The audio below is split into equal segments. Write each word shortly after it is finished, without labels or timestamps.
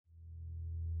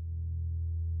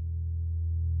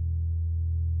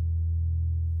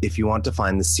If you want to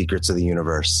find the secrets of the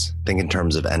universe, think in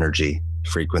terms of energy,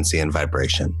 frequency, and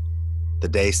vibration. The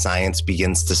day science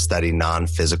begins to study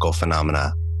non-physical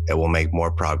phenomena, it will make more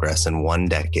progress in 1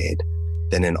 decade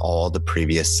than in all the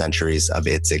previous centuries of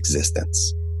its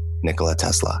existence. Nikola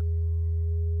Tesla.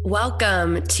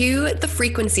 Welcome to the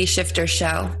Frequency Shifter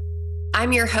Show.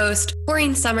 I'm your host,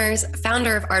 Maureen Summers,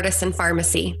 founder of Artisan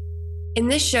Pharmacy. In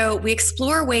this show, we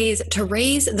explore ways to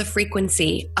raise the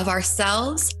frequency of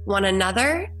ourselves, one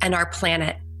another, and our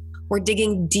planet. We're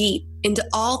digging deep into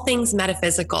all things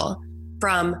metaphysical,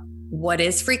 from what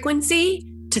is frequency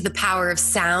to the power of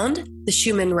sound, the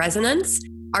Schumann resonance,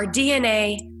 our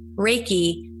DNA,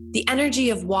 Reiki, the energy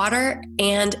of water,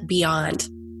 and beyond.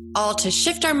 All to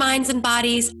shift our minds and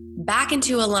bodies back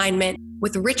into alignment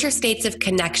with richer states of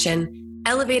connection,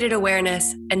 elevated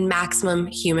awareness, and maximum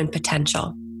human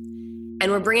potential.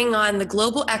 And we're bringing on the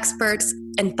global experts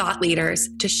and thought leaders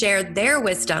to share their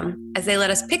wisdom as they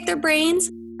let us pick their brains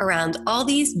around all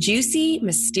these juicy,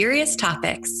 mysterious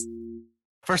topics.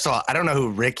 First of all, I don't know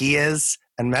who Ricky is.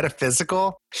 And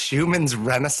metaphysical, Schumann's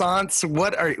Renaissance.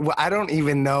 I don't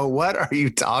even know. What are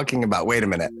you talking about? Wait a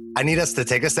minute. I need us to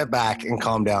take a step back and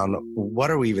calm down.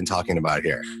 What are we even talking about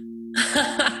here?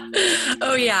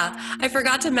 Oh yeah, I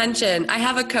forgot to mention, I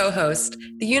have a co-host.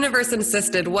 The universe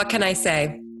insisted, what can I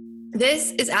say?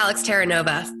 This is Alex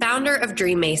Terranova, founder of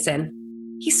Dream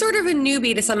Mason. He's sort of a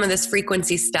newbie to some of this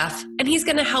frequency stuff, and he's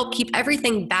going to help keep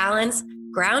everything balanced,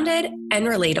 grounded, and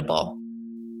relatable.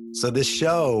 So this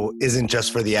show isn't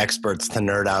just for the experts to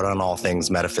nerd out on all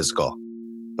things metaphysical,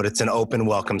 but it's an open,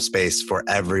 welcome space for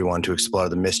everyone to explore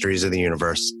the mysteries of the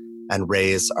universe and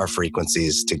raise our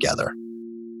frequencies together.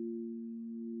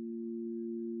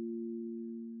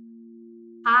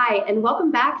 Hi, and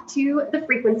welcome back to the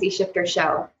Frequency Shifter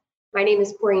Show. My name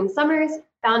is Maureen Summers,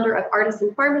 founder of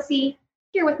Artisan Pharmacy,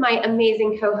 here with my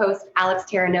amazing co-host, Alex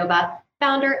Terranova,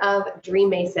 founder of Dream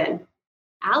Mason.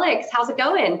 Alex, how's it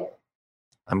going?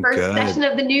 I'm First good. session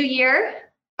of the new year.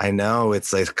 I know,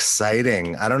 it's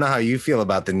exciting. I don't know how you feel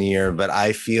about the new year, but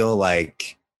I feel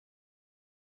like,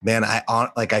 man,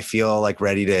 I feel like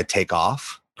ready to take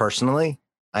off personally.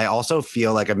 I also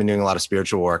feel like I've been doing a lot of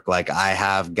spiritual work. Like I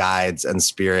have guides and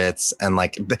spirits and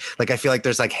like I feel like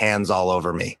there's like hands all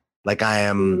over me. Like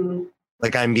I'm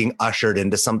being ushered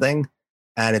into something.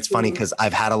 And it's funny because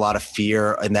I've had a lot of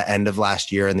fear in the end of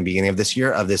last year and the beginning of this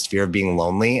year of this fear of being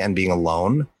lonely and being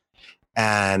alone.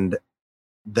 And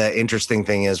the interesting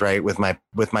thing is, right, with my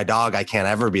dog, I can't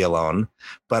ever be alone,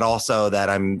 but also that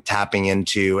I'm tapping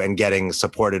into and getting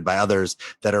supported by others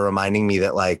that are reminding me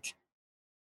that like,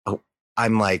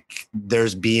 I'm like,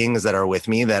 there's beings that are with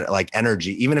me that like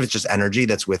energy, even if it's just energy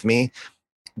that's with me,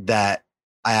 that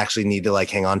I actually need to like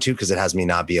hang on to because it has me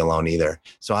not be alone either.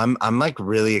 So I'm like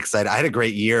really excited. I had a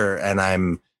great year and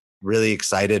I'm really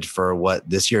excited for what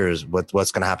this year is,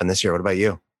 what's going to happen this year. What about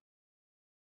you?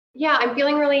 Yeah, I'm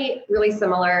feeling really, really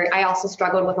similar. I also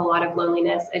struggled with a lot of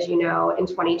loneliness, as you know, in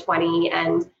 2020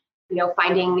 and,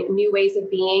 finding new ways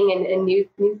of being and new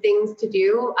things to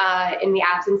do in the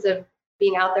absence of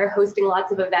being out there hosting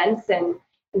lots of events and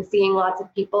seeing lots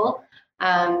of people.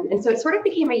 And so it sort of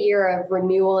became a year of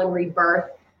renewal and rebirth,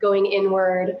 going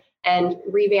inward and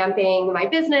revamping my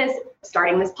business,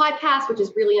 starting this podcast, which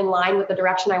is really in line with the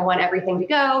direction I want everything to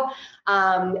go.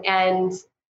 And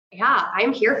yeah,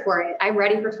 I'm here for it. I'm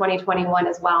ready for 2021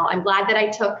 as well. I'm glad that I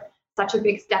took such a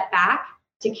big step back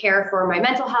to care for my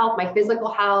mental health, my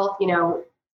physical health,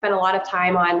 spent a lot of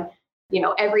time on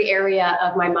every area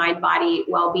of my mind, body,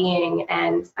 well-being.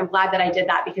 And I'm glad that I did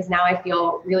that because now I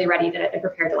feel really ready to and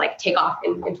prepared to like take off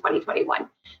in 2021.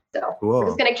 So cool. We're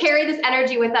just going to carry this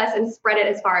energy with us and spread it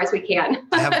as far as we can.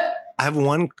 I have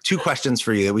two questions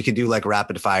for you that we could do like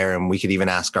rapid fire, and we could even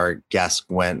ask our guest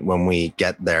when we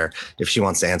get there, if she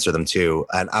wants to answer them too.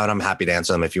 And I'm happy to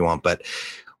answer them if you want, but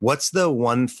what's the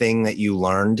one thing that you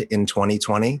learned in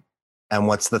 2020? And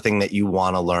what's the thing that you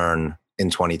want to learn in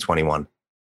 2021?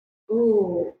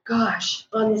 Oh, gosh,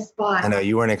 on the spot. I know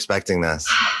you weren't expecting this.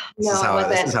 This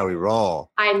is how we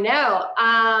roll. I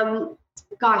know.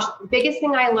 Gosh, biggest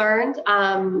thing I learned,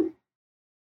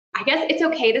 I guess it's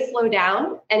okay to slow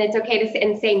down and it's okay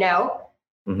to say no.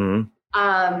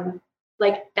 Mm-hmm.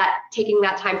 Like that, taking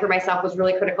that time for myself was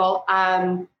really critical.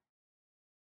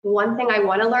 One thing I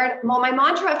want to learn, well, my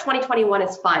mantra of 2021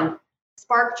 is fun,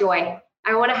 spark joy.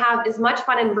 I want to have as much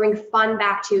fun and bring fun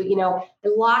back to, I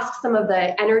lost some of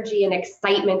the energy and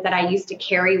excitement that I used to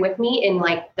carry with me in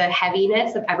like the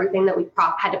heaviness of everything that we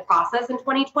had to process in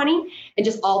 2020 and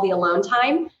just all the alone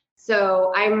time.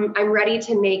 So I'm ready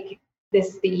to make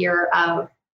this the year of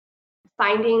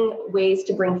finding ways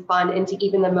to bring fun into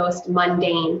even the most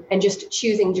mundane and just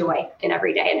choosing joy in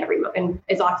every day and every moment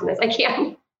as often as I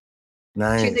can.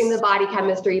 Nice. Choosing the body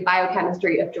chemistry,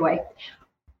 biochemistry of joy.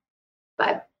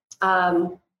 But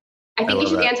I think you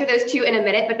should answer those two in a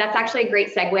minute, but that's actually a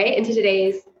great segue into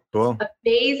today's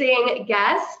amazing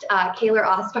guest,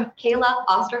 Kayla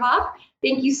Osterhoff.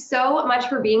 Thank you so much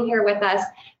for being here with us.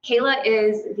 Kayla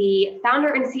is the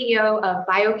founder and CEO of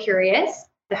BioCurious,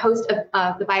 the host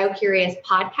of the BioCurious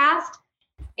podcast,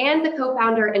 and the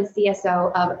co-founder and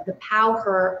CSO of the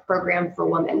PowHerful program for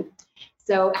women.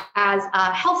 So as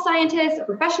a health scientist, a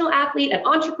professional athlete, an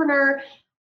entrepreneur,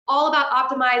 all about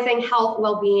optimizing health,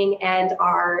 well-being, and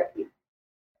our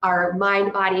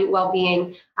mind-body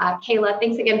well-being. Kayla,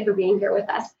 thanks again for being here with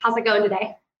us. How's it going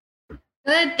today?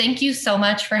 Good. Thank you so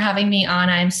much for having me on.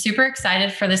 I'm super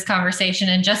excited for this conversation,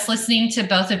 and just listening to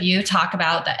both of you talk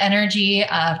about the energy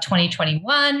of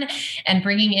 2021 and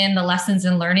bringing in the lessons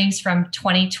and learnings from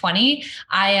 2020.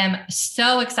 I am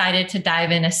so excited to dive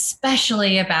in,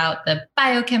 especially about the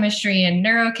biochemistry and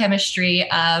neurochemistry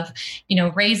of,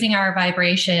 raising our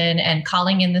vibration and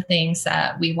calling in the things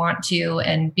that we want to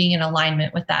and being in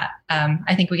alignment with that.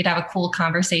 I think we could have a cool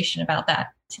conversation about that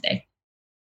today.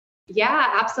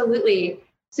 Yeah, absolutely.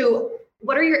 So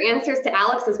what are your answers to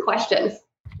Alex's questions?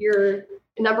 Your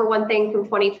number one thing from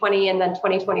 2020 and then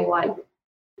 2021?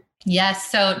 Yes.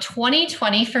 So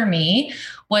 2020 for me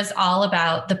was all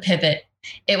about the pivot.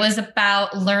 It was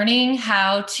about learning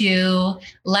how to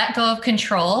let go of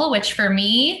control, which for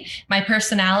me, my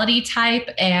personality type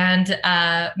and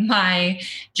my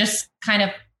just kind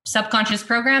of subconscious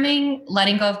programming,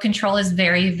 letting go of control is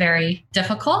very, very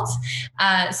difficult.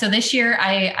 So this year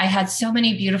I had so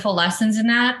many beautiful lessons in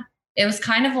that. It was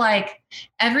kind of like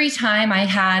every time I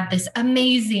had this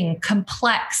amazing,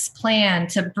 complex plan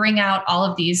to bring out all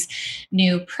of these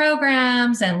new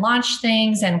programs and launch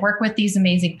things and work with these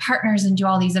amazing partners and do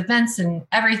all these events and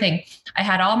everything, I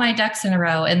had all my ducks in a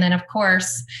row. And then, of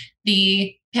course,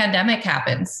 the pandemic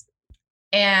happens.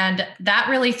 And that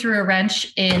really threw a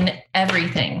wrench in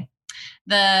everything.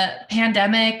 The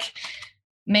pandemic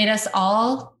made us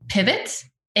all pivot.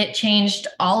 It changed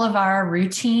all of our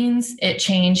routines. It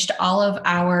changed all of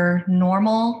our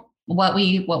normal, what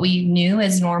we knew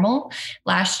as normal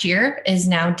last year is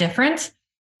now different.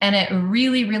 And it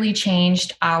really, really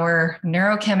changed our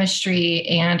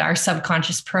neurochemistry and our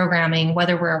subconscious programming,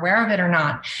 whether we're aware of it or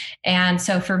not. And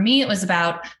so for me, it was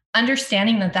about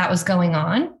understanding that was going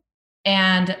on,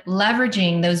 and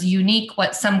leveraging those unique,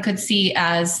 what some could see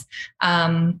as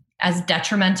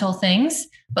detrimental things,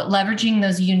 but leveraging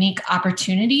those unique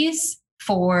opportunities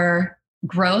for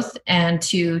growth and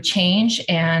to change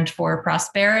and for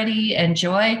prosperity and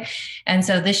joy. And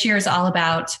so this year is all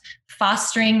about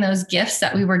fostering those gifts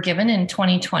that we were given in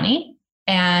 2020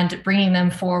 and bringing them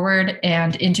forward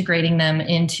and integrating them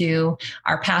into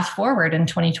our path forward in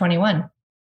 2021.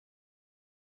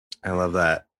 I love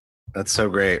that. That's so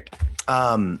great.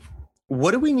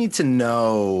 What do we need to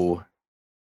know?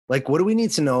 Like, what do we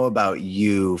need to know about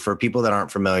you for people that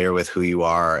aren't familiar with who you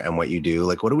are and what you do?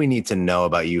 Like, what do we need to know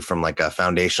about you from like a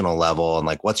foundational level, and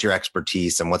like, what's your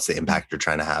expertise and what's the impact you're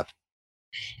trying to have?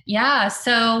 Yeah.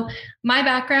 So my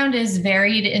background is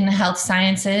varied in the health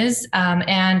sciences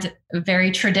and a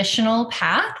very traditional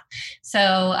path.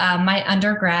 So my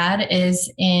undergrad is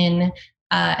in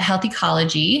health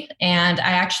ecology. And I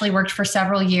actually worked for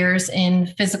several years in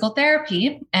physical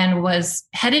therapy and was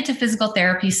headed to physical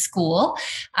therapy school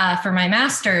for my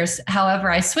master's.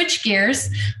 However, I switched gears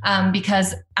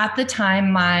because at the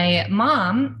time my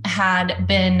mom had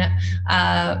been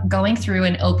going through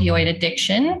an opioid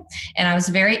addiction, and I was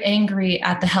very angry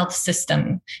at the health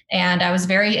system. And I was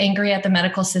very angry at the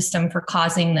medical system for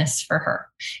causing this for her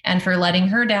and for letting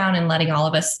her down and letting all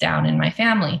of us down in my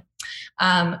family.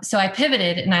 So I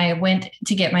pivoted and I went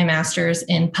to get my master's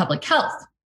in public health.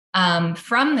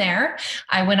 From there,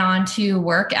 I went on to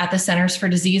work at the Centers for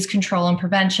Disease Control and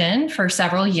Prevention for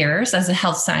several years as a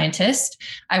health scientist.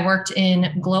 I worked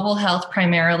in global health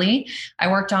primarily. I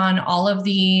worked on all of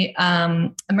the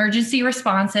emergency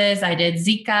responses. I did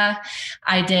Zika,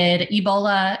 I did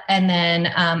Ebola, and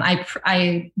then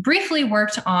I briefly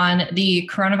worked on the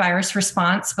coronavirus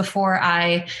response before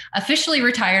I officially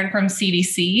retired from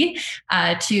CDC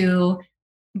to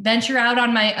venture out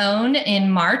on my own in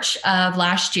March of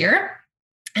last year.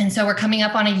 And so we're coming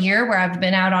up on a year where I've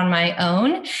been out on my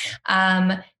own.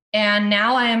 And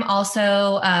now I am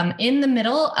also in the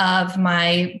middle of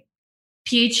my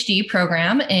PhD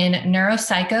program in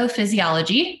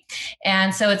neuropsychophysiology.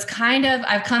 And so it's kind of,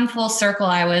 I've come full circle.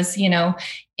 I was,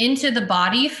 into the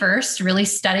body first, really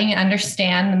studying and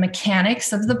understand the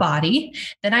mechanics of the body.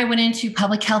 Then I went into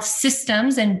public health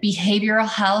systems and behavioral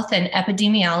health and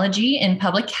epidemiology in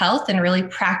public health and really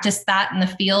practiced that in the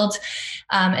field,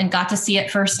 and got to see it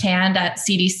firsthand at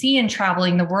CDC and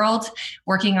traveling the world,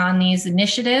 working on these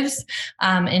initiatives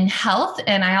in health.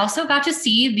 And I also got to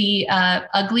see the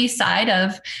ugly side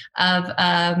of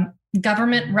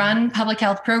government-run public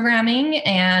health programming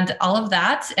and all of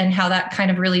that, and how that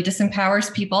kind of really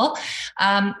disempowers people.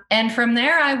 And from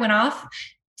there, I went off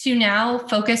to now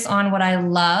focus on what I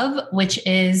love, which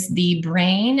is the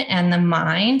brain and the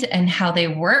mind and how they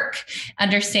work,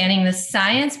 understanding the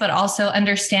science, but also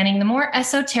understanding the more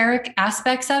esoteric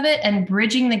aspects of it and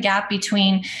bridging the gap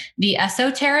between the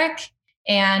esoteric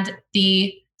and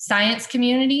the science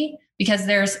community, because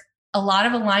there's a lot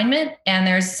of alignment and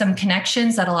there's some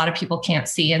connections that a lot of people can't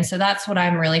see. And so that's what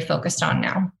I'm really focused on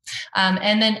now.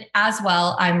 And then as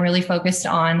well, I'm really focused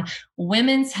on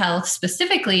women's health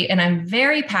specifically. And I'm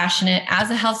very passionate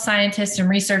as a health scientist and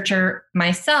researcher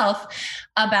myself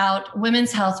about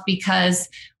women's health, because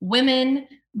women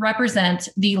represent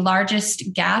the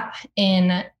largest gap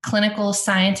in clinical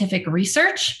scientific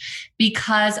research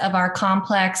because of our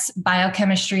complex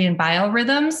biochemistry and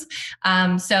biorhythms.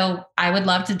 So I would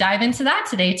love to dive into that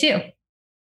today too.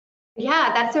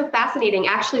 Yeah, that's so fascinating.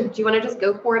 Actually, do you want to just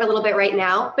go for it a little bit right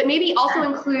now? But maybe also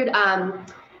include,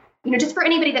 just for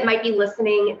anybody that might be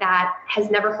listening that has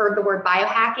never heard the word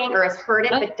biohacking or has heard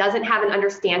it, but doesn't have an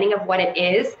understanding of what it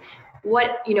is,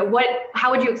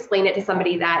 how would you explain it to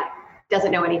somebody that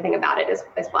doesn't know anything about it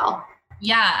as well?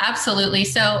 Yeah, absolutely.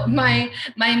 So my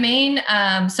main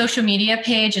social media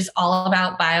page is all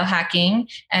about biohacking,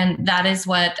 and that is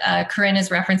what Corinne is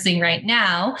referencing right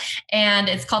now. And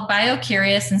it's called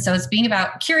BioCurious, and so it's being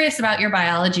curious about your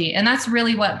biology, and that's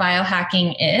really what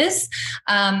biohacking is.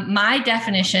 My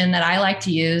definition that I like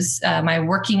to use, my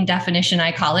working definition,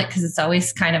 I call it, because it's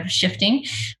always kind of shifting,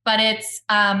 but it's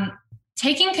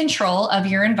taking control of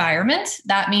your environment.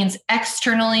 That means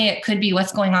externally, it could be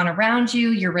what's going on around you,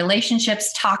 your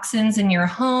relationships, toxins in your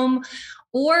home,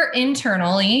 or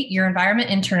internally, your environment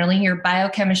internally, your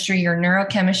biochemistry, your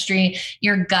neurochemistry,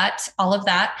 your gut, all of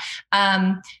that.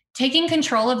 Taking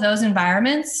control of those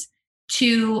environments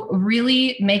to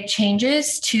really make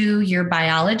changes to your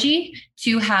biology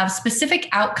to have specific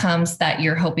outcomes that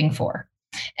you're hoping for.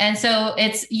 And so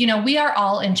it's, we are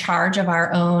all in charge of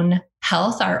our own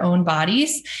health, our own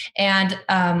bodies. And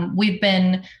we've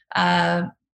been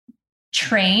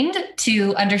trained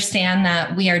to understand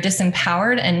that we are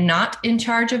disempowered and not in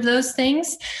charge of those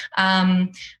things.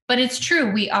 But it's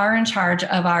true, we are in charge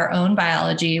of our own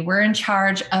biology. We're in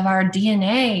charge of our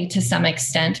DNA to some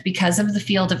extent because of the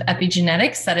field of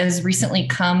epigenetics that has recently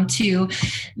come to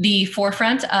the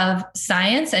forefront of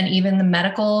science and even the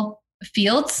medical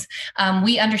fields.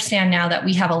 We understand now that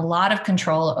we have a lot of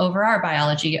control over our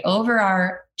biology, over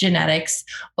our genetics,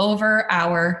 over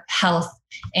our health.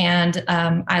 And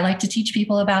I like to teach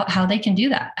people about how they can do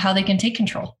that, how they can take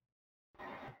control.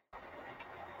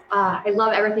 I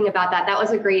love everything about that. That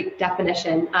was a great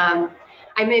definition. I'm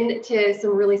into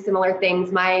some really similar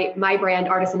things. My brand,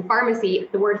 Artisan Pharmacy,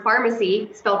 the word pharmacy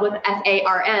spelled with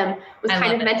FARM was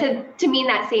kind of meant to mean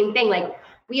that same thing. Like,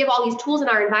 we have all these tools in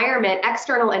our environment,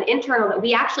 external and internal, that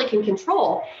we actually can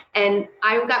control. And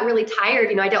I got really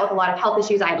tired. I dealt with a lot of health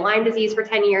issues. I had Lyme disease for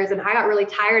 10 years, and I got really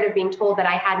tired of being told that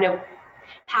I had no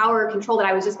power or control, that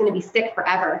I was just going to be sick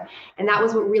forever. And that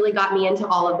was what really got me into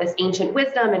all of this ancient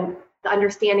wisdom and the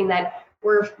understanding that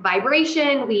we're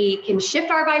vibration. We can shift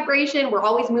our vibration. We're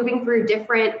always moving through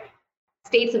different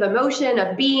states of emotion,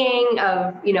 of being,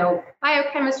 of,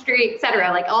 biochemistry, et cetera,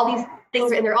 like all these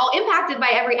things, and they're all impacted by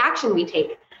every action we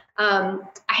take. I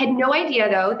had no idea,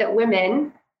 though,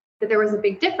 that there was a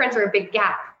big difference or a big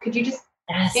gap. Could you just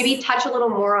maybe touch a little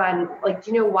more on, do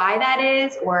you know why that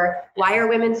is, or why are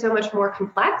women so much more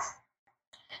complex?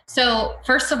 So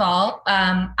first of all,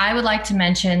 I would like to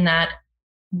mention that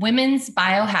women's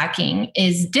biohacking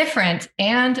is different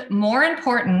and more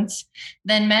important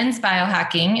than men's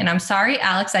biohacking. And I'm sorry,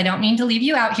 Alex, I don't mean to leave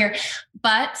you out here,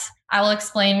 but I will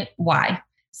explain why.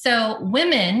 So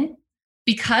women,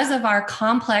 because of our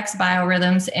complex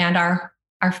biorhythms and our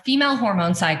female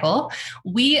hormone cycle,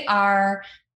 we are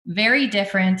very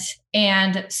different,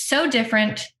 and so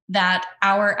different that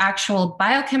our actual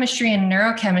biochemistry and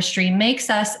neurochemistry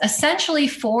makes us essentially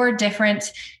 4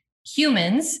 different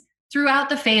humans throughout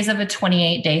the phase of a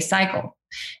 28-day cycle.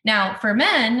 Now, for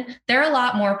men, they're a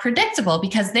lot more predictable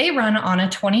because they run on a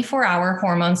 24-hour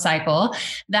hormone cycle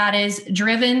that is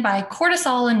driven by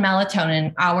cortisol and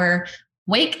melatonin, our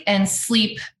wake and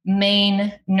sleep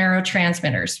main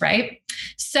neurotransmitters, right?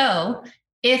 So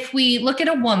if we look at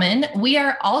a woman, we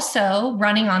are also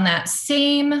running on that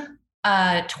same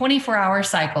 24-hour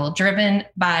cycle driven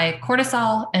by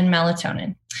cortisol and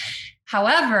melatonin.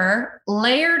 However,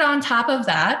 layered on top of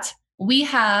that, we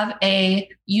have a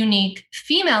unique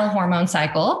female hormone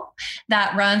cycle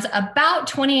that runs about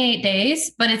 28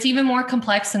 days, but it's even more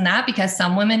complex than that because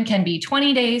some women can be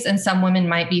 20 days and some women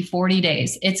might be 40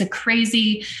 days. It's a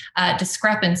crazy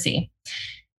discrepancy.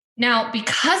 Now,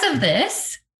 because of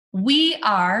this, we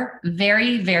are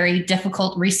very, very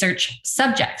difficult research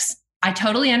subjects. I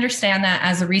totally understand that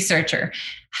as a researcher.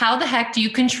 How the heck do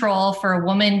you control for a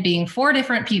woman being 4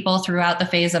 different people throughout the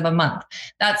phase of a month?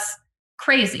 That's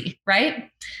crazy,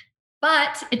 right?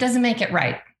 But it doesn't make it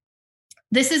right.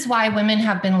 This is why women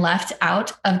have been left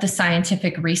out of the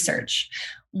scientific research.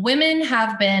 Women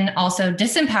have been also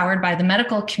disempowered by the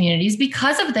medical communities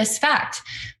because of this fact.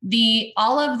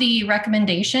 All of the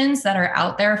recommendations that are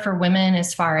out there for women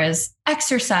as far as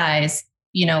exercise,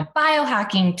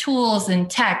 biohacking tools and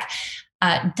tech,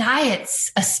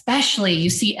 diets, especially, you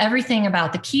see everything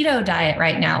about the keto diet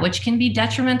right now, which can be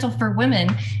detrimental for women.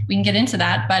 We can get into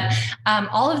that, but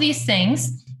all of these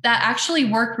things that actually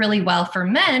work really well for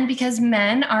men because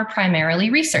men are primarily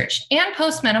researched, and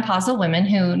postmenopausal women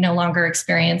who no longer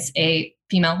experience a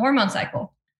female hormone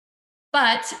cycle.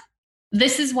 But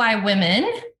this is why women,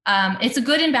 it's a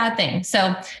good and bad thing.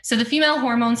 So the female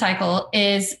hormone cycle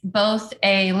is both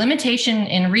a limitation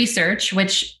in research,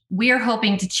 which we are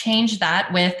hoping to change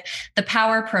that with the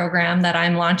POWER program that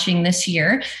I'm launching this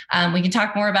year. We can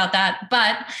talk more about that,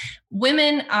 but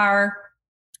women's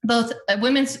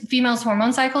females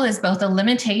hormone cycle is both a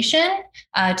limitation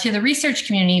to the research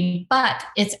community, but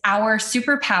it's our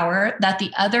superpower that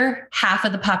the other half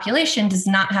of the population does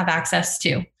not have access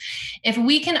to. If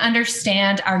we can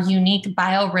understand our unique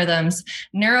biorhythms,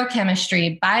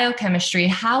 neurochemistry, biochemistry,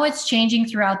 how it's changing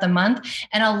throughout the month,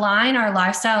 and align our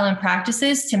lifestyle and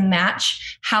practices to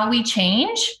match how we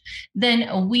change,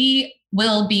 then we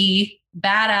will be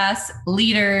badass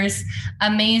leaders,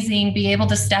 amazing, be able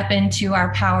to step into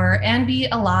our power and be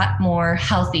a lot more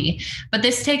healthy. But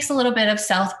this takes a little bit of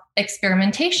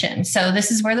self-experimentation. So this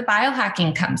is where the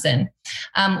biohacking comes in.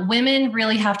 Women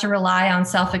really have to rely on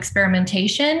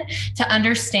self-experimentation to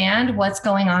understand what's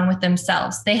going on with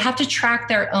themselves. They have to track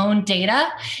their own data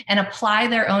and apply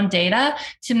their own data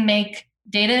to make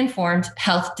data-informed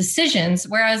health decisions,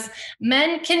 whereas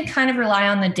men can kind of rely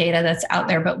on the data that's out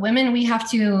there. But women, we have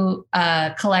to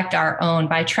collect our own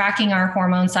by tracking our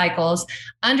hormone cycles,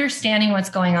 understanding what's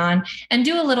going on, and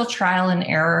do a little trial and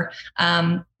error.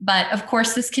 But of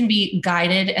course, this can be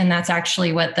guided, and that's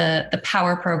actually what the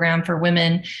POWER program for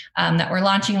women that we're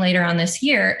launching later on this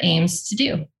year aims to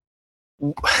do.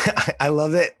 I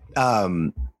love it.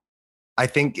 I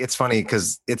think it's funny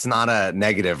because it's not a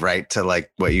negative, right? To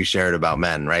like what you shared about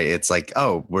men, right? It's like,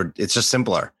 it's just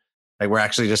simpler. Like we're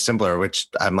actually just simpler, which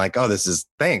I'm like,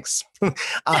 thanks.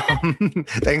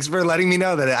 Thanks for letting me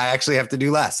know that I actually have to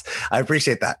do less. I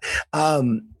appreciate that.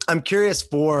 I'm curious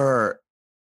for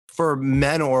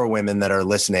men or women that are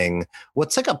listening,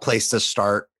 what's like a place to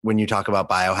start when you talk about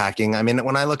biohacking? I mean,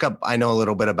 when I look up, I know a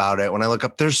little bit about it. When I look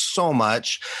up, there's so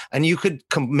much, and you could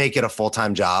make it a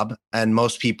full-time job. And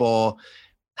most people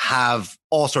have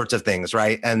all sorts of things,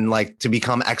 right? And like to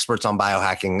become experts on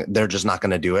biohacking, they're just not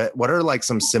going to do it. What are like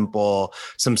some simple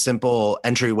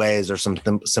entryways or some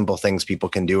simple things people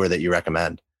can do or that you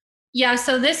recommend? Yeah,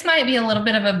 so this might be a little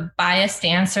bit of a biased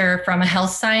answer from a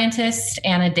health scientist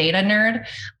and a data nerd.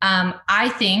 I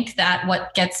think that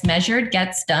what gets measured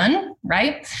gets done,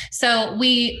 right? So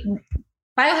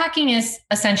biohacking is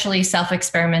essentially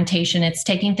self-experimentation. It's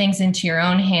taking things into your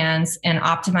own hands and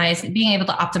being able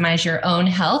to optimize your own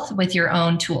health with your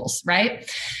own tools, right?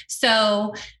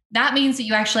 So that means that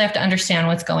you actually have to understand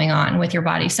what's going on with your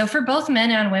body. So for both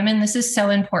men and women, this is so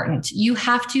important. You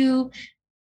have to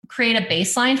create a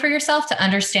baseline for yourself to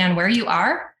understand where you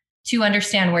are, to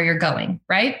understand where you're going,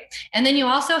 right? And then you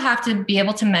also have to be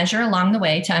able to measure along the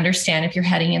way to understand if you're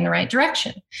heading in the right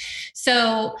direction.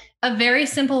 So a very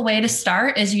simple way to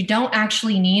start is you don't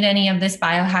actually need any of this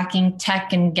biohacking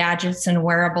tech and gadgets and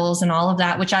wearables and all of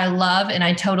that, which I love and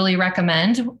I totally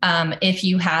recommend if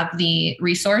you have the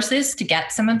resources to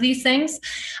get some of these things.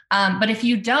 But if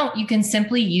you don't, you can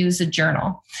simply use a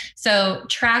journal. So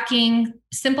tracking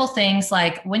simple things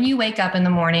like when you wake up in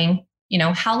the morning,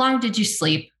 how long did you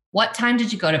sleep? What time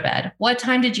did you go to bed? What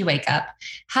time did you wake up?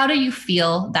 How do you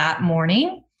feel that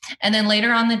morning? And then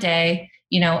later on the day,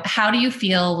 how do you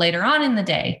feel later on in the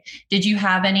day? Did you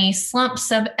have any slumps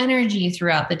of energy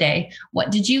throughout the day?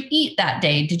 What did you eat that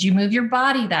day? Did you move your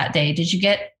body that day? Did you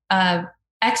get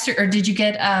extra, or did you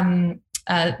get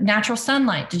natural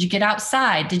sunlight? Did you get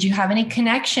outside? Did you have any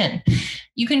connection?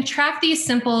 You can track these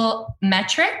simple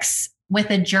metrics with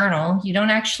a journal. You don't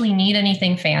actually need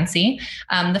anything fancy.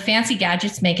 The fancy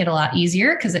gadgets make it a lot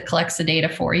easier because it collects the data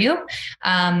for you.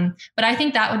 But I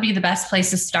think that would be the best place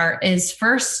to start, is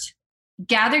first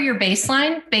gather your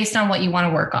baseline based on what you want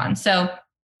to work on. So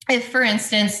if, for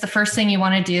instance, the first thing you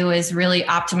want to do is really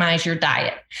optimize your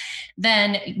diet,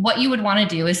 then what you would want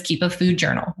to do is keep a food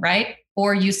journal, right?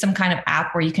 Or use some kind of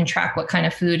app where you can track what kind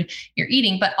of food you're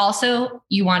eating. But also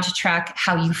you want to track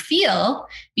how you feel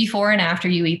before and after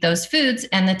you eat those foods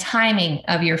and the timing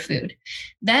of your food.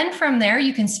 Then from there,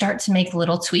 you can start to make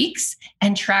little tweaks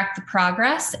and track the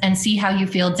progress and see how you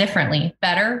feel differently.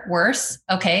 Better, worse.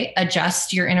 Okay,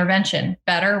 adjust your intervention.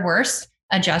 Better, worse,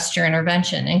 adjust your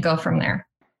intervention, and go from there.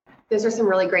 Those are some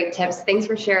really great tips. Thanks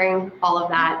for sharing all of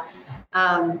that.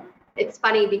 It's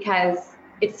funny because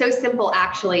it's so simple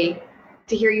actually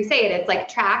to hear you say it. It's like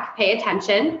track, pay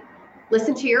attention,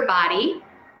 listen to your body.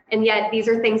 And yet these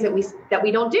are things that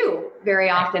we don't do very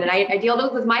often. And I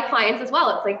deal with my clients as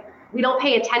well. It's like, we don't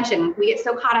pay attention. We get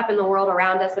so caught up in the world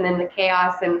around us and in the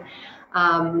chaos and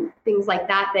things like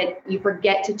that you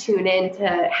forget to tune in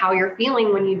to how you're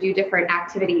feeling when you do different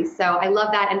activities. So I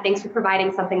love that. And thanks for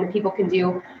providing something that people can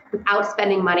do without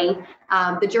spending money.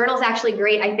 The journal is actually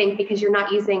great, I think, because you're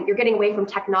getting away from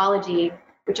technology,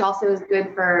 which also is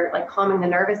good for like calming the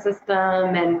nervous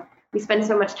system. And we spend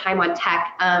so much time on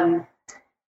tech.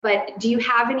 But do you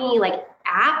have any like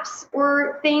apps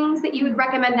or things that you would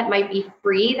recommend that might be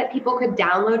free that people could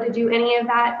download to do any of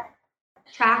that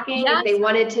tracking? Yes. If they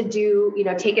wanted to do,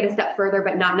 take it a step further,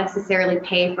 but not necessarily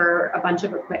pay for a bunch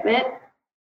of equipment?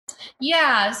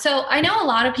 Yeah. So I know a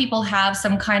lot of people have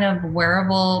some kind of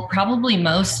wearable, probably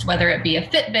most, whether it be a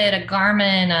Fitbit, a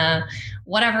Garmin,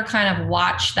 whatever kind of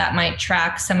watch that might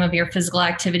track some of your physical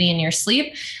activity and your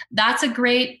sleep. That's a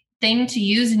great thing to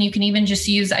use. And you can even just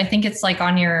use, I think it's like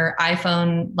on your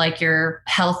iPhone, like your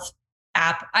health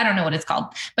app. I don't know what it's called,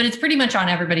 but it's pretty much on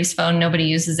everybody's phone. Nobody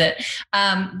uses it.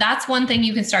 That's one thing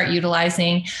you can start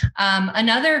utilizing.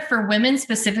 Another, for women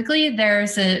specifically,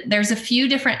 there's a few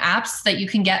different apps that you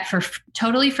can get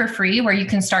totally for free, where you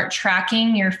can start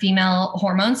tracking your female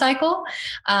hormone cycle.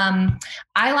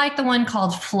 I like the one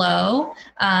called Flow.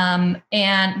 And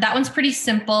that one's pretty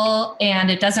simple and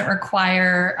it doesn't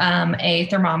require a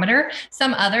thermometer.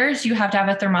 Some others, you have to have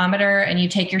a thermometer and you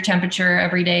take your temperature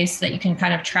every day so that you can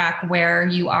kind of track where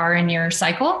you are in your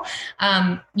cycle.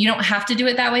 You don't have to do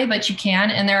it that way, but you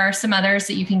can. And there are some others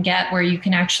that you can get where you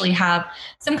can actually have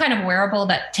some kind of wearable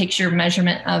that takes your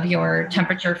measurement of your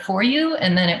temperature for you,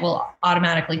 and then it will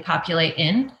automatically populate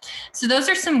in. So those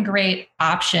are some great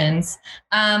options.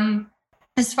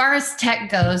 As far as tech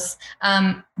goes,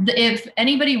 if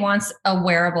anybody wants a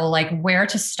wearable, like where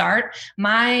to start,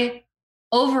 my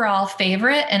overall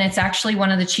favorite, and it's actually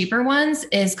one of the cheaper ones,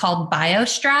 is called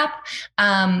BioStrap.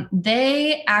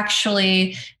 They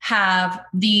actually have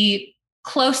the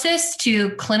closest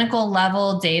to clinical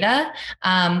level data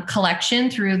collection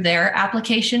through their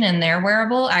application and their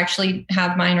wearable. I actually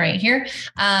have mine right here.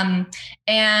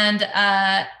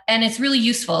 And it's really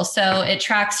useful. So it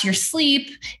tracks your sleep,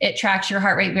 it tracks your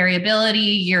heart rate variability,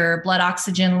 your blood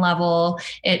oxygen level.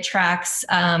 It tracks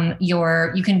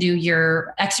you can do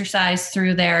your exercise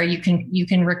through there. You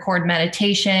can record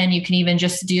meditation. You can even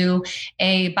just do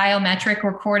a biometric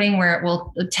recording where it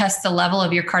will test the level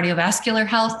of your cardiovascular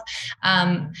health.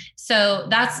 So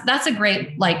that's a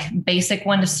great like basic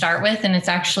one to start with. And it's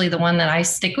actually the one that I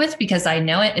stick with because I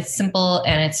know it. It's simple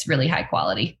and it's really high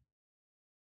quality.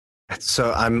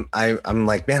 So I'm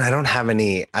like, man, I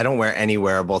don't wear any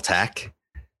wearable tech.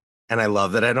 And I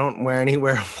love that I don't wear any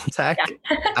wearable tech.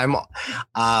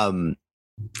 Yeah.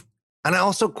 And I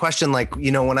also question, like,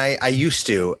 when I used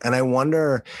to, and I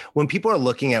wonder when people are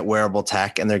looking at wearable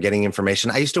tech and they're getting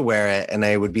information, I used to wear it and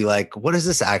I would be like, what is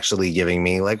this actually giving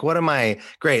me? Like,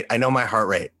 great. I know my heart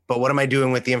rate, but what am I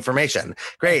doing with the information?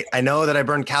 Great. I know that I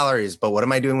burn calories, but what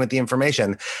am I doing with the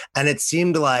information? And it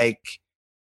seemed like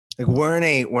we're in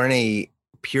a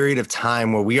period of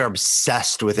time where we are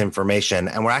obsessed with information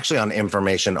and we're actually on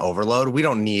information overload. We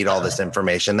don't need all this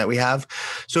information that we have.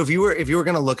 So if you were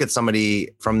going to look at somebody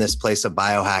from this place of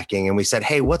biohacking and we said,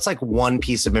 hey, what's like one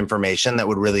piece of information that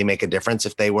would really make a difference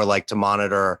if they were like to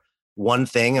monitor one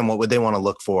thing, and what would they want to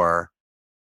look for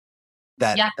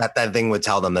that thing would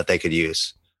tell them that they could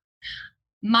use?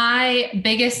 My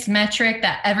biggest metric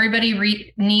that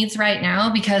everybody needs right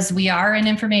now, because we are in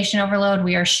information overload,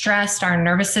 we are stressed, our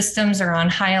nervous systems are on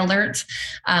high alert,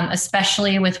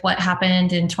 especially with what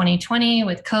happened in 2020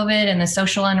 with COVID and the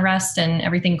social unrest and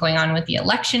everything going on with the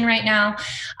election right now,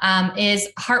 is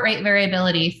heart rate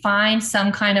variability. Find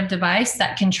some kind of device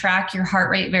that can track your heart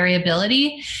rate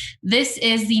variability. This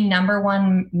is the number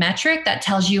one metric that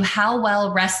tells you how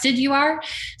well rested you are.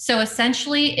 So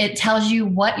essentially, it tells you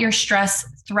what your stress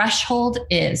threshold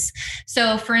is.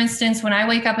 So for instance, when I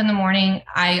wake up in the morning,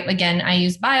 I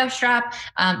use BioStrap.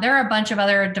 There are a bunch of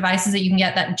other devices that you can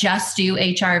get that just do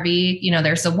HRV.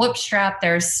 There's a Whoop strap.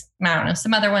 There's,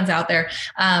 some other ones out there.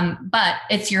 But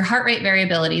it's your heart rate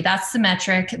variability. That's the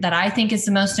metric that I think is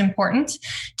the most important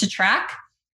to track.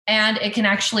 And it can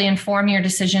actually inform your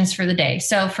decisions for the day.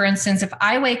 So for instance, if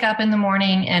I wake up in the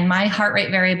morning and my heart rate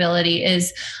variability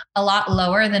is a lot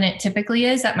lower than it typically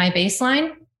is at my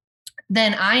baseline,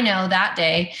 then I know that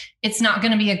day it's not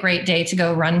going to be a great day to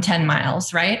go run 10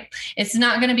 miles, right? It's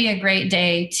not going to be a great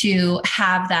day to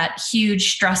have that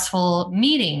huge stressful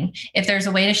meeting. If there's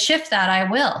a way to shift that,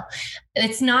 I will.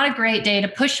 It's not a great day to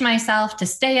push myself, to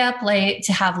stay up late,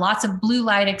 to have lots of blue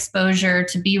light exposure,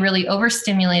 to be really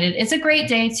overstimulated. It's a great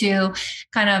day to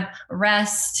kind of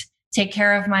rest, take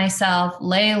care of myself,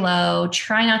 lay low,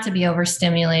 try not to be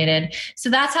overstimulated. So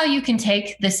that's how you can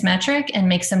take this metric and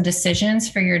make some decisions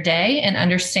for your day and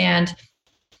understand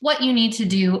what you need to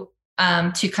do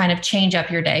to kind of change up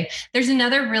your day. There's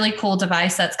another really cool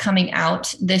device that's coming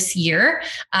out this year.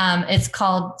 It's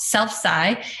called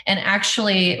SelfSci, and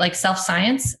actually like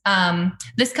Self-Science.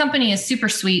 This company is super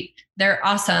sweet. They're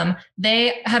awesome.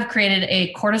 They have created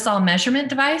a cortisol measurement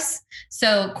device.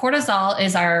 So cortisol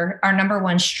is our number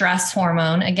one stress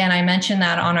hormone. Again, I mentioned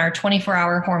that on our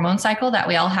 24-hour hormone cycle that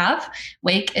we all have,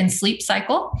 wake and sleep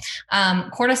cycle.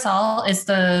 Cortisol is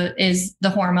the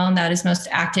hormone that is most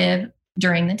active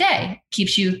during the day,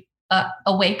 keeps you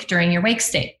awake during your wake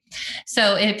state.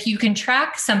 So if you can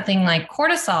track something like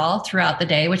cortisol throughout the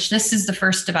day, which this is the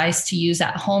first device to use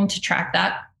at home to track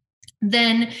that,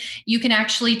 then you can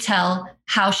actually tell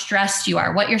how stressed you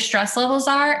are, what your stress levels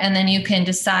are, and then you can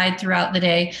decide throughout the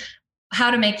day how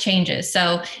to make changes.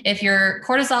 So if your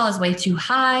cortisol is way too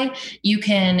high, you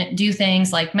can do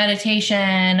things like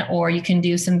meditation, or you can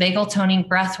do some vagal toning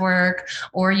breath work,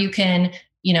 or you can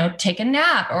take a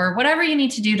nap or whatever you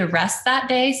need to do to rest that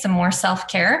day, some more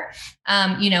self-care.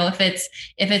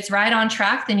 If it's right on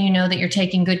track, then you know that you're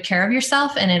taking good care of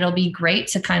yourself, and it'll be great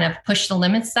to kind of push the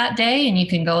limits that day, and you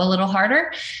can go a little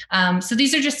harder. So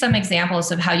these are just some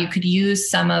examples of how you could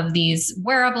use some of these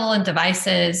wearable and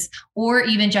devices, or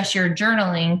even just your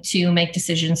journaling to make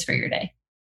decisions for your day.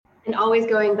 And always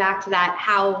going back to that,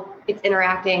 how it's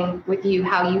interacting with you,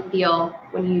 how you feel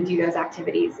when you do those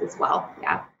activities as well.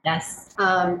 Yeah. Yes.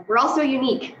 We're also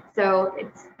unique. So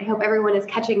I hope everyone is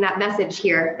catching that message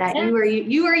here that yes.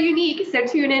 you are unique. So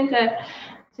tune in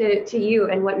to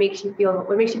you and what makes you feel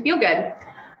good.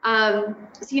 So,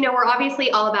 we're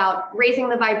obviously all about raising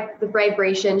the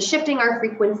vibration, shifting our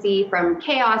frequency from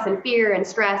chaos and fear and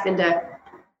stress into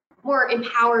more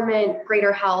empowerment,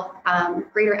 greater health,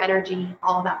 greater energy,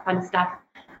 all of that fun stuff.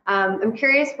 I'm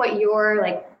curious what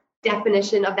your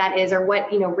definition of that is, or what,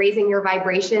 raising your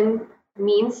vibration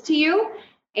means to you.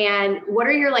 And what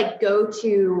are your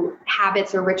go-to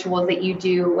habits or rituals that you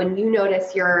do when you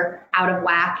notice you're out of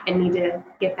whack and need to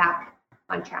get back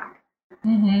on track?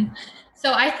 Mm-hmm.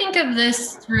 So I think of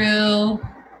this through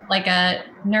a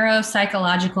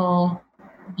neuropsychological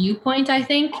viewpoint, I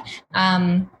think.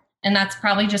 And that's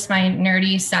probably just my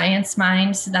nerdy science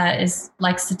mind that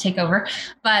likes to take over,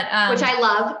 but which I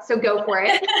love. So go for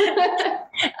it.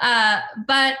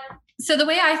 So the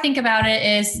way I think about it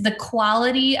is the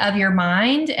quality of your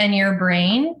mind and your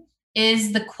brain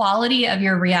is the quality of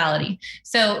your reality.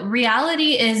 So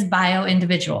reality is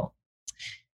bio-individual.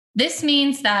 This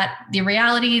means that the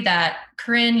reality that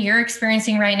Corinne, you're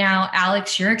experiencing right now,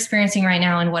 Alex, you're experiencing right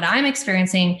now, and what I'm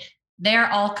experiencing,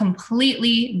 they're all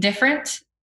completely different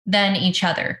than each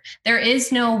other. There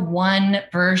is no one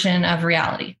version of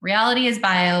reality. Reality is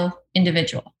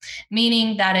bio-individual,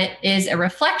 meaning that it is a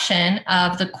reflection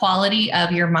of the quality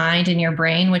of your mind and your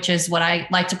brain, which is what I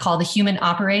like to call the human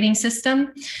operating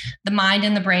system. The mind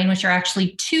and the brain, which are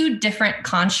actually two different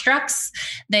constructs.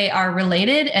 They are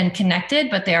related and connected,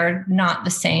 but they are not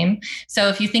the same. So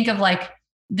if you think of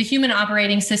the human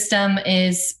operating system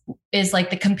is like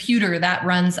the computer that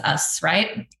runs us,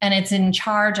 right? And it's in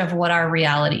charge of what our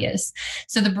reality is.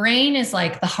 So the brain is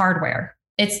like the hardware.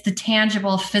 It's the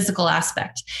tangible physical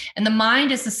aspect. And the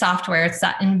mind is the software. It's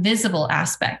that invisible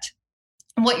aspect.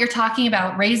 what you're talking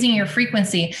about, raising your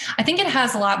frequency, I think it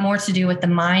has a lot more to do with the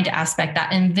mind aspect,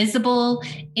 that invisible,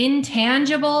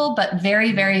 intangible, but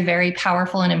very, very, very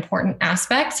powerful and important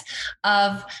aspect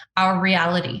of our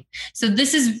reality. So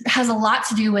this has a lot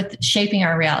to do with shaping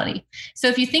our reality. So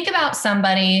if you think about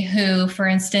somebody who, for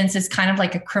instance, is kind of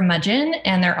like a curmudgeon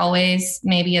and they're always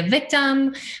maybe a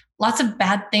victim, lots of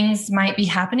bad things might be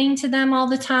happening to them all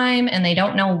the time and they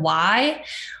don't know why.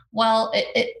 Well,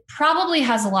 it probably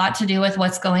has a lot to do with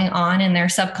what's going on in their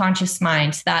subconscious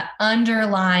mind, that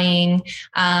underlying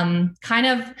kind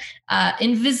of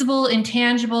invisible,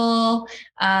 intangible,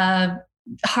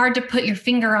 hard to put your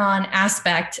finger on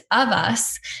aspect of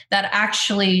us that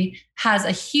actually has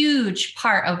a huge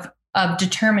part of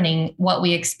determining what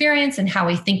we experience and how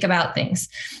we think about things.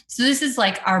 So this is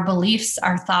like our beliefs,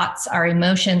 our thoughts, our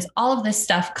emotions, all of this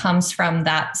stuff comes from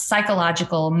that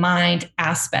psychological mind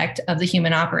aspect of the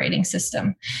human operating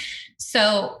system.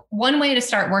 So one way to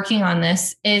start working on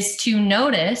this is to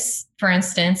notice, for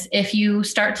instance, if you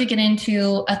start to get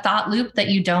into a thought loop that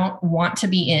you don't want to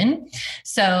be in.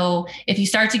 So if you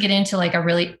start to get into like a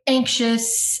really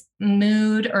anxious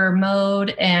mood or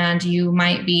mode, and you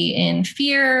might be in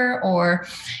fear, or,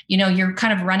 you're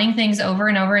kind of running things over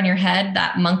and over in your head,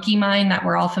 that monkey mind that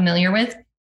we're all familiar with.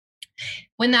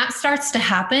 When that starts to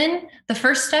happen, the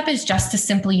first step is just to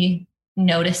simply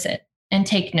notice it and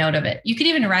take note of it. You could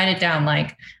even write it down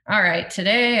like, all right,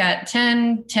 today at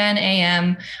 10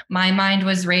 a.m., my mind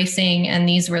was racing and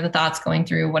these were the thoughts going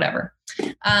through, whatever.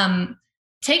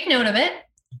 Take note of it.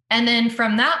 And then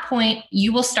from that point,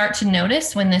 you will start to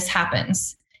notice when this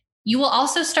happens. You will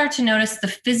also start to notice the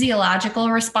physiological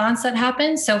response that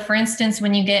happens. So for instance,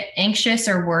 when you get anxious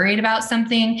or worried about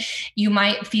something, you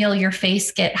might feel your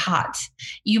face get hot.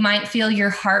 You might feel your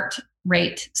heart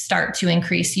rate start to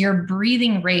increase. Your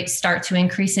breathing rate start to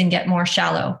increase and get more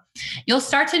shallow. You'll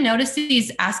start to notice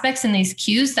these aspects and these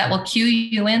cues that will cue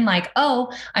you in like,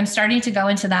 oh, I'm starting to go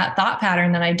into that thought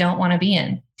pattern that I don't want to be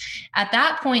in. At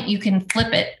that point, you can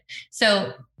flip it.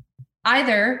 So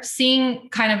either seeing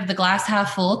kind of the glass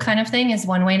half full kind of thing is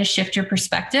one way to shift your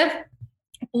perspective,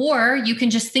 or you can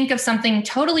just think of something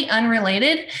totally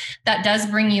unrelated that does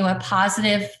bring you a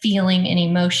positive feeling and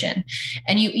emotion.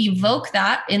 And you evoke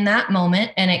that in that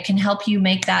moment, and it can help you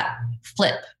make that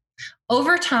flip.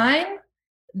 Over time,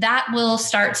 that will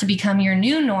start to become your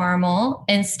new normal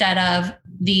instead of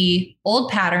the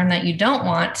old pattern that you don't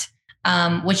want,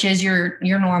 which is your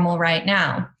normal right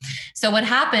now. So what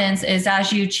happens is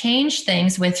as you change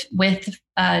things with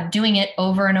doing it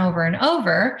over and over and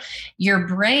over, your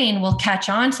brain will catch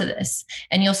on to this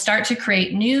and you'll start to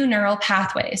create new neural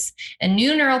pathways. And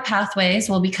new neural pathways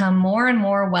will become more and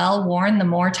more well-worn the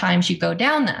more times you go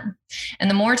down them. And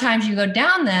the more times you go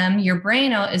down them, your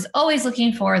brain is always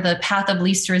looking for the path of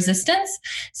least resistance.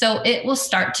 So it will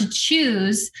start to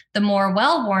choose the more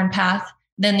well-worn path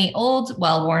than the old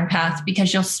well-worn path,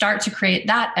 because you'll start to create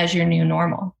that as your new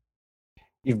normal.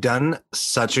 You've done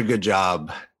such a good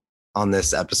job on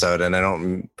this episode. And I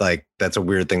don't like, that's a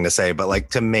weird thing to say, but like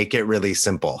to make it really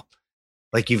simple.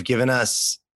 Like you've given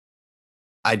us,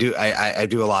 I do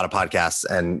a lot of podcasts,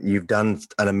 and you've done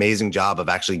an amazing job of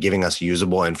actually giving us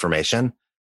usable information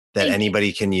that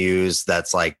anybody can use.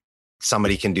 That's like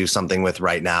somebody can do something with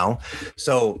right now.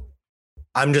 So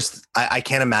I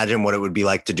can't imagine what it would be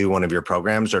like to do one of your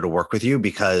programs or to work with you,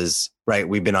 because, right,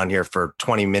 we've been on here for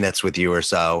 20 minutes with you or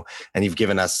so, and you've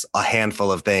given us a handful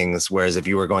of things. Whereas if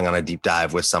you were going on a deep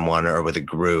dive with someone or with a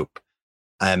group,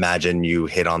 I imagine you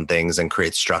hit on things and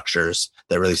create structures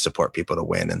that really support people to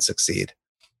win and succeed.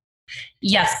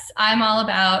 Yes, I'm all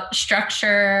about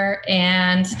structure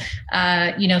and,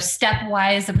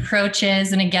 stepwise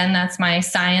approaches. And again, that's my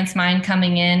science mind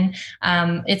coming in.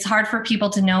 It's hard for people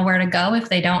to know where to go if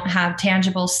they don't have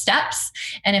tangible steps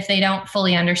and if they don't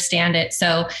fully understand it.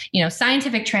 So,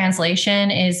 scientific translation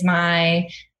is my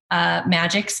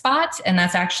magic spot. And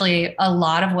that's actually a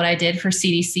lot of what I did for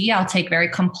CDC. I'll take very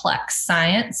complex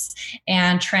science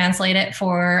and translate it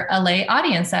for a lay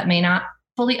audience that may not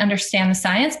fully understand the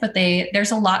science, but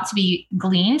there's a lot to be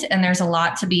gleaned and there's a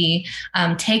lot to be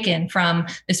taken from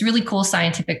this really cool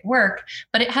scientific work,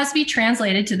 but it has to be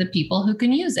translated to the people who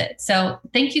can use it. So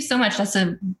thank you so much. That's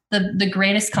the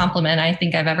greatest compliment I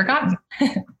think I've ever gotten.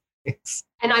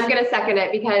 And I'm going to second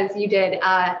it, because you did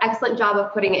an excellent job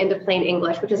of putting it into plain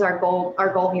English, which is our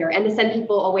goal here, and to send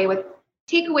people away with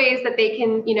takeaways that they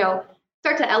can,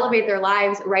 start to elevate their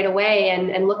lives right away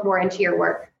and look more into your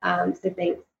work. So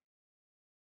thanks.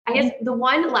 I guess the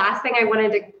one last thing I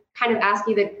wanted to kind of ask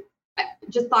you that I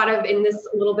just thought of in this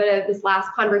little bit of this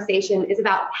last conversation is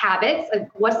about habits. Of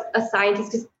what's a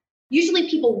scientist? Because usually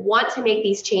people want to make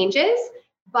these changes,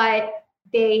 but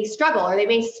they struggle, or they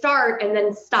may start and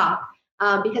then stop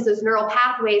because those neural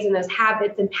pathways and those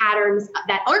habits and patterns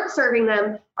that aren't serving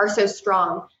them are so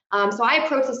strong. So I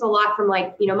approach this a lot from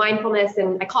like, mindfulness,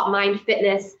 and I call it mind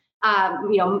fitness,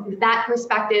 that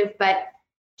perspective. But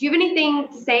do you have anything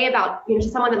to say about, to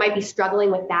someone that might be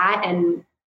struggling with that and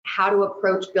how to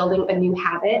approach building a new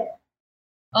habit?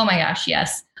 Oh my gosh,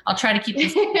 yes. I'll try to keep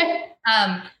this.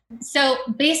 So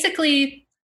basically,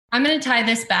 I'm going to tie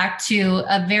this back to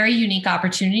a very unique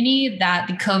opportunity that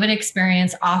the COVID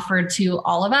experience offered to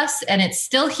all of us, and it's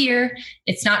still here.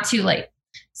 It's not too late.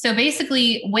 So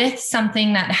basically, with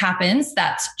something that happens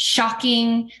that's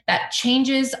shocking, that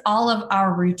changes all of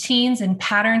our routines and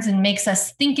patterns and makes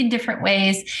us think in different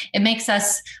ways, it makes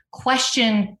us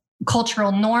question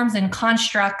cultural norms and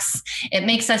constructs. It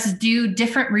makes us do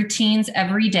different routines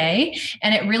every day.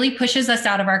 And it really pushes us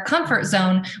out of our comfort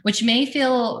zone, which may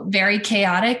feel very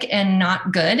chaotic and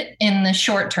not good in the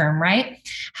short term, right?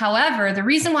 However, the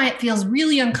reason why it feels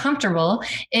really uncomfortable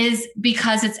is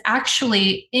because it's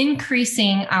actually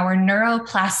increasing our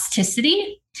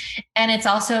neuroplasticity. And it's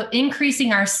also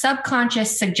increasing our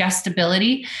subconscious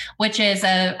suggestibility, which is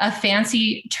a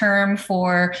fancy term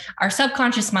for our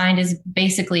subconscious mind is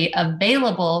basically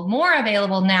more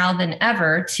available now than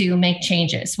ever to make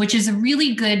changes, which is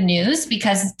really good news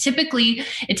because typically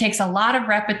it takes a lot of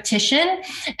repetition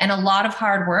and a lot of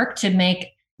hard work to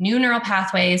make new neural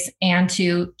pathways and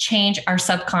to change our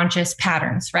subconscious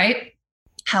patterns, right?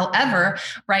 However,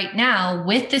 right now,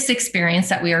 with this experience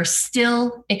that we are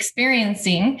still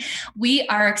experiencing, we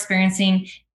are experiencing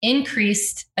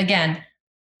increased, again,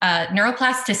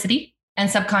 neuroplasticity and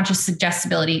subconscious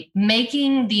suggestibility,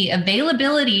 making the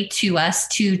availability to us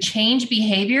to change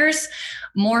behaviors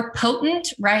more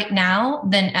potent right now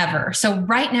than ever. So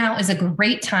right now is a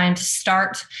great time to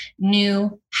start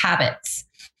new habits.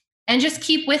 And just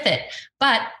keep with it.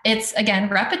 But it's, again,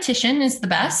 repetition is the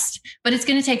best, but it's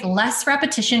going to take less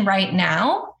repetition right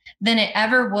now than it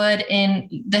ever would in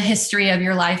the history of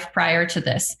your life prior to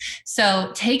this.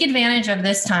 So take advantage of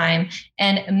this time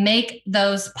and make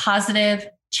those positive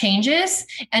changes.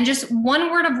 And just one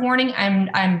word of warning,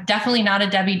 I'm definitely not a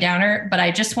Debbie Downer, but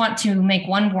I just want to make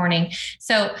one warning.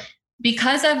 So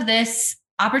because of this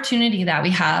opportunity that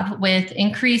we have with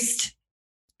increased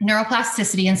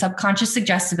neuroplasticity and subconscious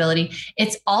suggestibility,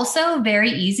 it's also very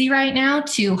easy right now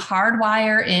to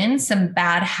hardwire in some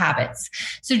bad habits.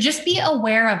 So just be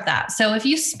aware of that. So if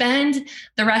you spend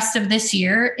the rest of this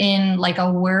year in like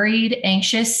a worried,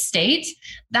 anxious state,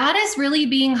 that is really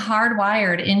being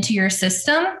hardwired into your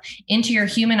system, into your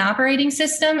human operating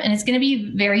system, and it's going to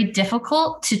be very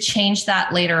difficult to change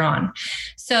that later on.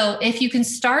 So if you can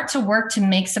start to work to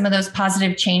make some of those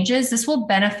positive changes, this will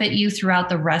benefit you throughout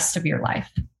the rest of your life.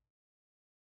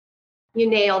 You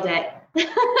nailed it.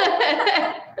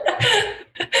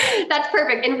 That's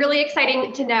perfect and really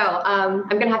exciting to know. I'm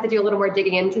going to have to do a little more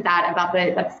digging into that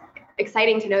that's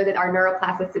exciting to know that our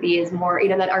neuroplasticity is more,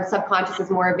 that our subconscious is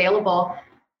more available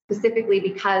specifically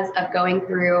because of going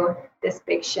through this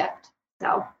big shift.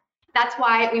 So that's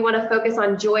why we want to focus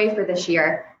on joy for this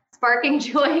year, sparking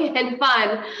joy and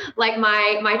fun, like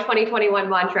my 2021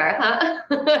 mantra, huh?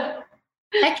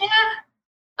 Heck yeah.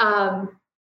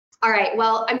 All right.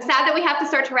 Well, I'm sad that we have to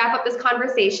start to wrap up this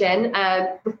conversation.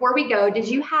 Before we go, did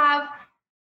you have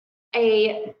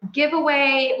a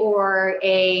giveaway or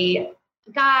a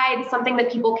guide, something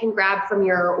that people can grab from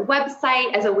your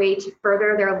website as a way to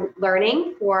further their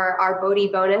learning for our Bodhi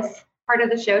bonus part of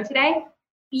the show today?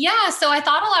 Yeah. So I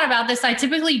thought a lot about this. I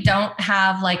typically don't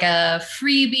have like a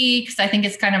freebie because I think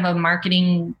it's kind of a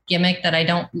marketing gimmick that I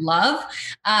don't love.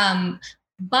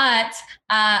 But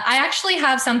I actually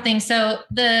have something. So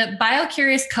the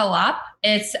BioCurious Co-op,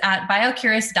 it's at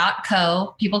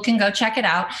biocurious.co. People can go check it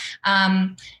out.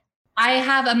 I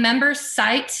have a member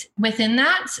site within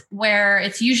that where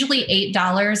it's usually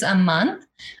 $8 a month.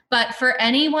 But for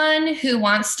anyone who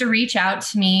wants to reach out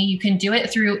to me, you can do it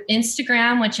through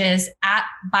Instagram, which is at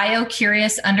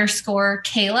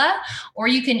biocurious_Kayla, or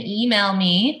you can email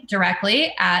me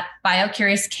directly at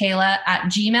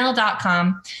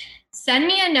biocuriouskayla@gmail.com. Send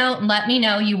me a note and let me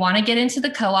know you want to get into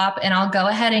the co-op, and I'll go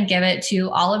ahead and give it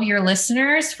to all of your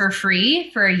listeners for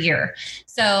free for a year.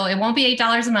 So it won't be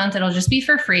 $8 a month. It'll just be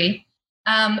for free.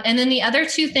 And then the other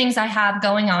two things I have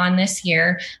going on this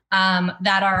year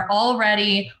that are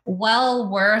already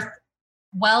well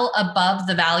above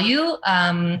the value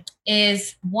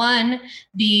is one,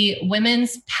 the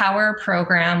Women's Power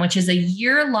Program, which is a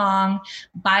year-long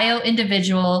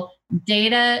bio-individual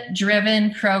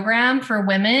data-driven program for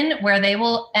women where they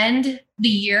will end the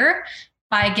year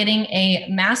by getting a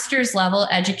master's level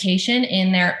education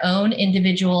in their own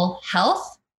individual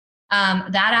health.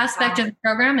 That aspect of the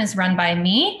program is run by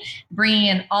me, bringing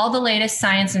in all the latest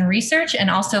science and research and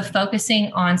also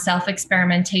focusing on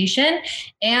self-experimentation.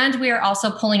 And we are also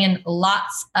pulling in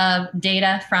lots of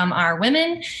data from our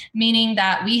women, meaning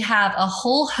that we have a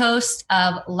whole host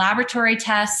of laboratory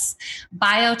tests,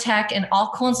 biotech, and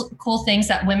all cool things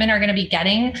that women are going to be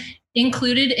getting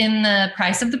included in the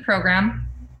price of the program.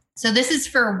 So this is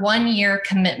for 1 year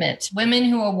commitment. Women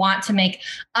who will want to make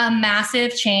a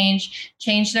massive change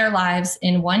their lives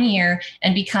in 1 year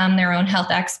and become their own health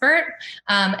expert.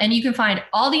 And you can find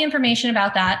all the information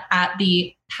about that at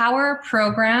the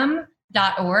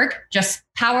PowHerprogram.org, just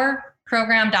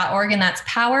PowHerprogram.org, and that's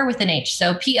power with an H.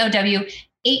 So POWHER,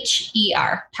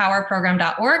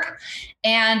 PowHerprogram.org.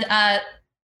 And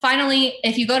finally,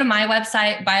 if you go to my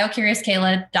website,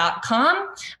 biocuriouskayla.com,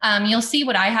 you'll see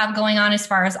what I have going on as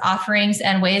far as offerings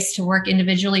and ways to work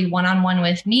individually one-on-one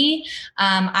with me.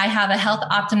 I have a health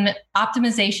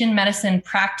optimization medicine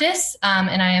practice,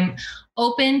 and I am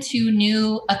open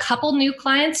to a couple new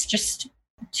clients, just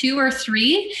 2 or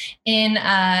 3 in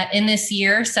this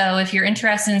year. So if you're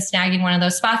interested in snagging one of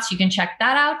those spots, you can check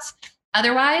that out.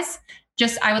 Otherwise,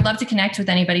 I would love to connect with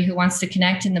anybody who wants to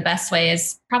connect, and the best way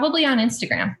is probably on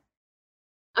Instagram.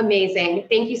 Amazing.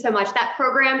 Thank you so much. That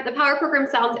program, the Power Program,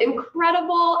 sounds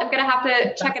incredible. I'm going to have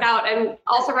to check it out and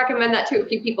also recommend that to a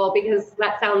few people because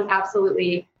that sounds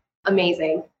absolutely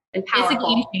amazing and powerful. It's a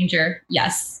game changer.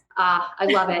 Yes. I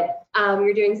love it.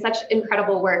 You're doing such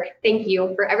incredible work. Thank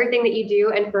you for everything that you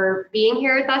do and for being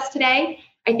here with us today.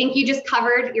 I think you just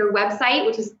covered your website,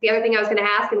 which is the other thing I was going to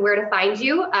ask, and where to find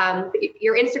you.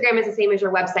 Your Instagram is the same as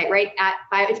your website, right?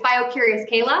 It's BioCurious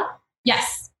Kayla?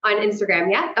 Yes. On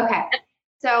Instagram, yeah? Okay.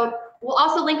 So we'll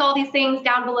also link all these things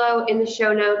down below in the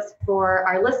show notes for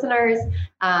our listeners.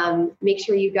 Make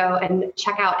sure you go and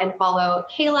check out and follow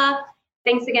Kayla.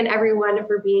 Thanks again, everyone,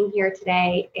 for being here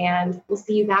today. And we'll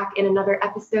see you back in another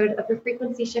episode of the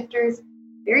Frequency Shifters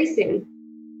very soon.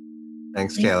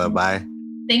 Thanks, Kayla. Bye.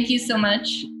 Thank you so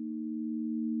much.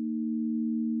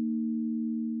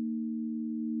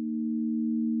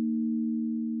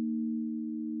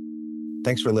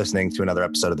 Thanks for listening to another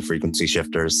episode of the Frequency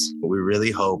Shifters. We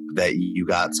really hope that you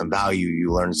got some value,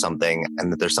 you learned something,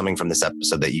 and that there's something from this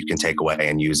episode that you can take away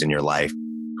and use in your life.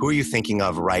 Who are you thinking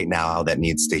of right now that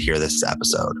needs to hear this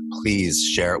episode? Please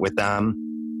share it with them.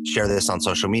 Share this on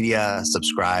social media,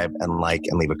 subscribe and like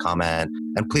and leave a comment.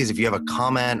 And please, if you have a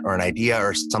comment or an idea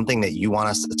or something that you want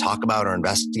us to talk about or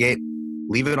investigate,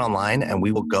 leave it online and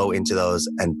we will go into those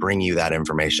and bring you that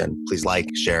information. Please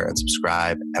like, share, and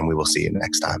subscribe, and we will see you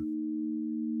next time.